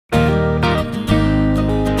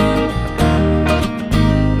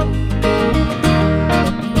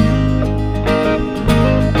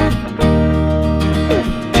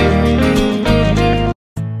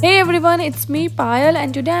everyone, it's me Payal,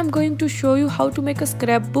 and today I'm going to show you how to make a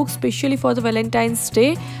scrapbook specially for the Valentine's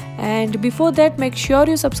Day. And before that, make sure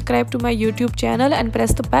you subscribe to my YouTube channel and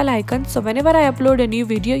press the bell icon so whenever I upload a new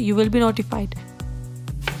video you will be notified.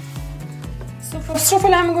 So first of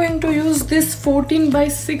all, I'm going to use this 14 by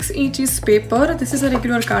 6 inches paper. This is a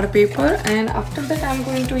regular card paper, and after that I'm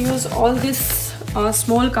going to use all this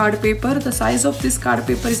small card paper. The size of this card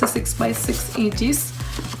paper is a 6 by 6 inches.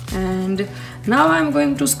 And now I'm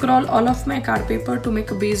going to scroll all of my card paper to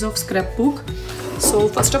make a base of scrapbook. So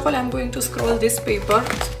first of all, I'm going to scroll this paper.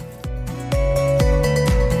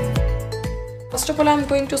 First of all, I'm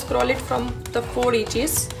going to scroll it from the 4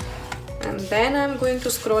 inches, and then I'm going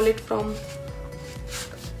to scroll it from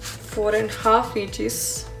 4.5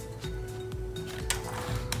 inches.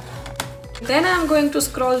 Then I'm going to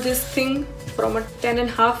scroll this thing from a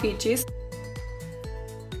 10.5 inches.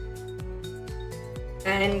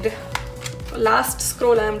 And last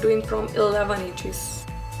scroll I am doing from 11 inches.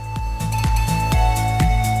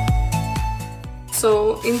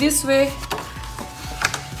 So in this way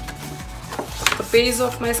the base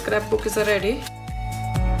of my scrapbook is ready.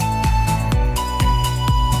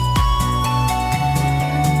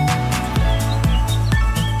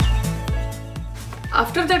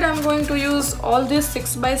 After that, I'm going to use all this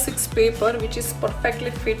 6 by 6 paper which is perfectly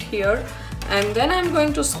fit here, and then I'm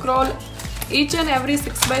going to scroll each and every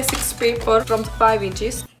 6 by 6 paper from 5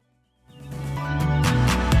 inches.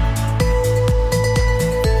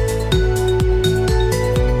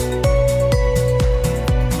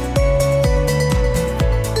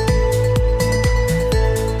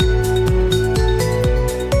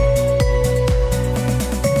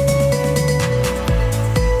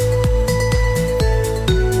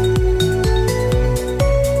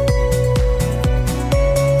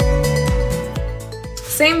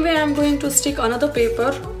 Same way I'm going to stick another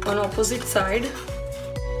paper on opposite side.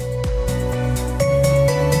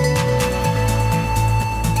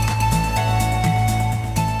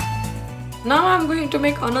 Now I'm going to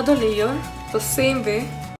make another layer the same way.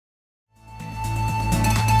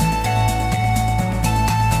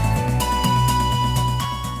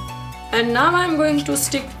 And now I'm going to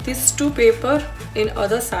stick these two paper in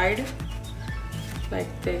other side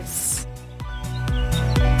like this.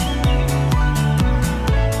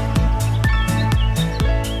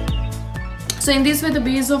 So in this way the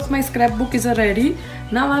base of my scrapbook is ready.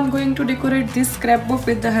 Now I'm going to decorate this scrapbook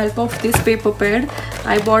with the help of this paper pad.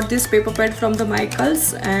 I bought this paper pad from the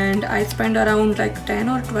Michaels and I spent around like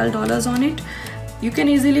 $10 or $12 on it. You can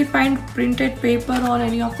easily find printed paper on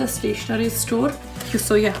any of the stationery store.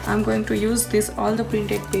 So yeah, I'm going to use all the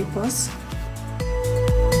printed papers.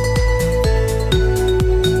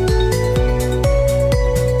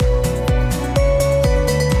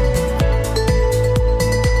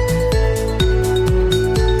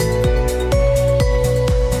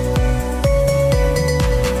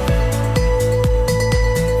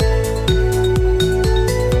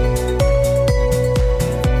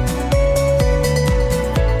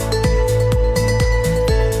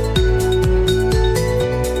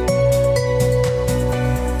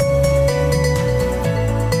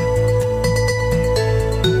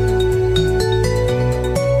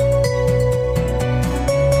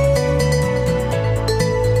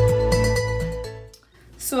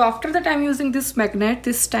 So after that, I'm using this magnet,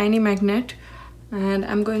 this tiny magnet, and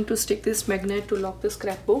I'm going to stick this magnet to lock the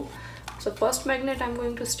scrapbook. So first magnet I'm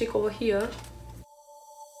going to stick over here.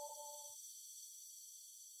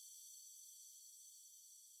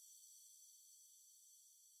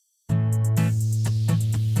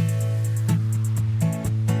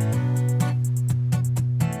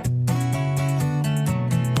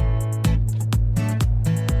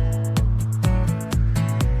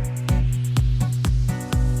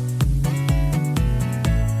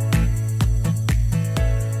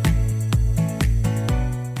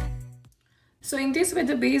 So in this way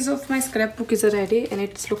the base of my scrapbook is ready, and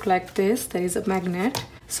it's look like this. There is a magnet.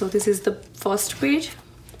 So this is the first page.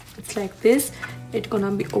 It's like this. It's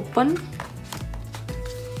gonna be open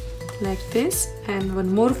like this, and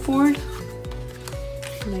one more fold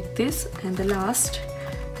like this, and the last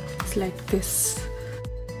is like this.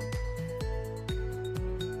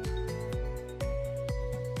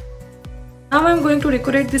 Now I'm going to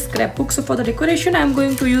decorate this scrapbook. So for the decoration, I'm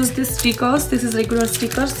going to use these stickers. This is regular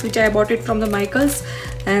stickers which I bought it from the Michaels,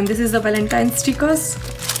 and this is the Valentine stickers.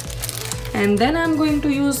 And then I'm going to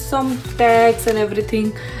use some tags and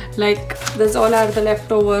everything. Like these all are the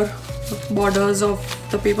leftover borders of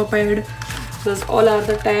the paper pad. These all are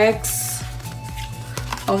the tags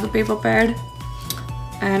of the paper pad.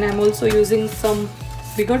 And I'm also using some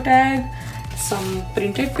bigger tag, some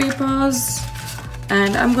printed papers,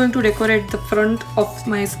 and I'm going to decorate the front of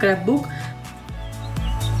my scrapbook.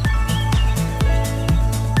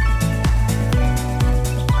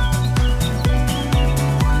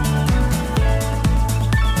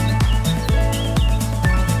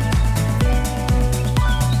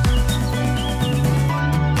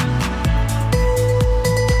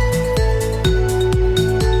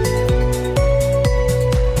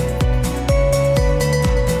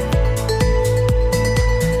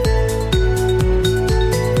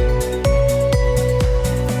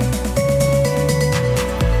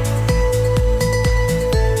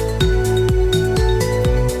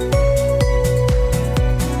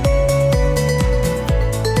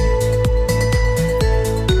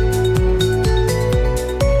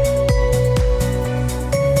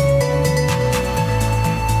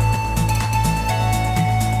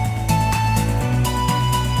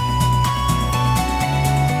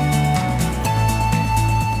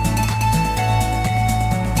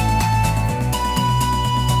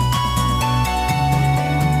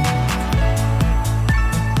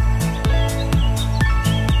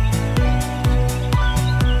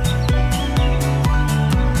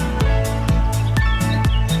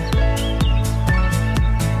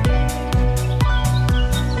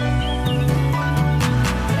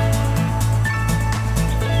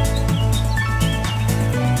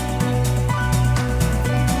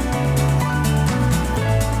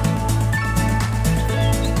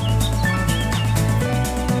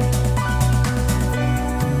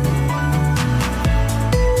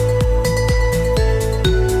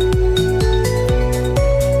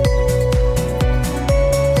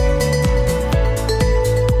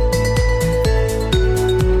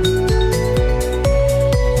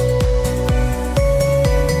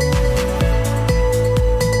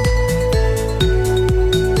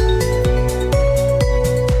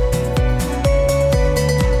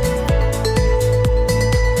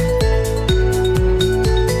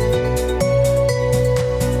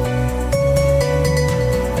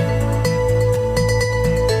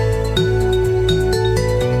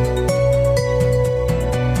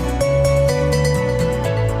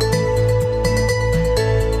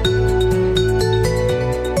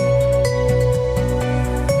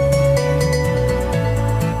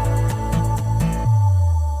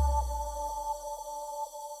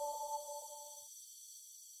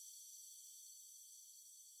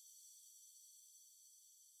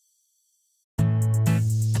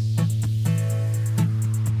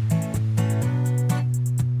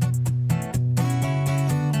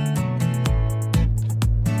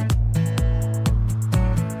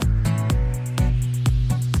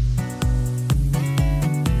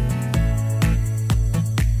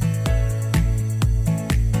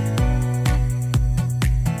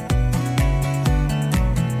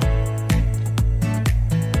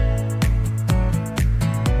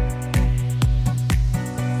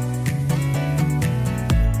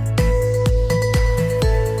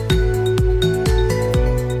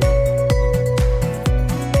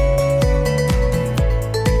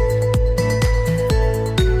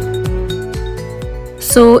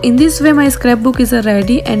 So in this way my scrapbook is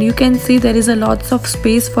ready, and you can see there is a lots of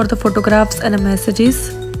space for the photographs and messages.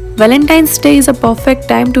 Valentine's Day is a perfect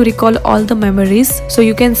time to recall all the memories, so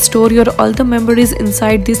you can store your all the memories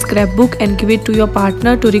inside this scrapbook and give it to your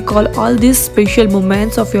partner to recall all these special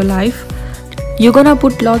moments of your life. You're gonna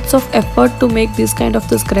put lots of effort to make this kind of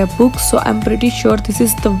the scrapbook, so I'm pretty sure this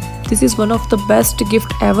is one of the best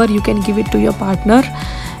gift ever you can give it to your partner.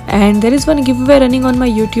 And there is one giveaway running on my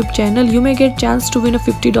YouTube channel. You may get chance to win a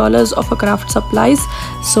 $50 of a craft supplies,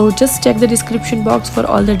 so just check the description box for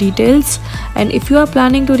all the details. And if you are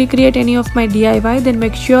planning to recreate any of my DIY, then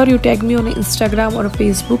make sure you tag me on Instagram or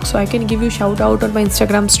Facebook so I can give you shout out on my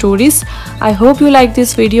Instagram stories. I hope you like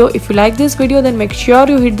this video. If you like this video, then make sure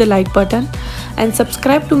you hit the like button and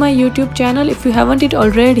subscribe to my YouTube channel if you haven't it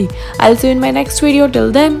already. I'll see you in my next video.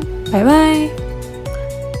 Till then, bye bye.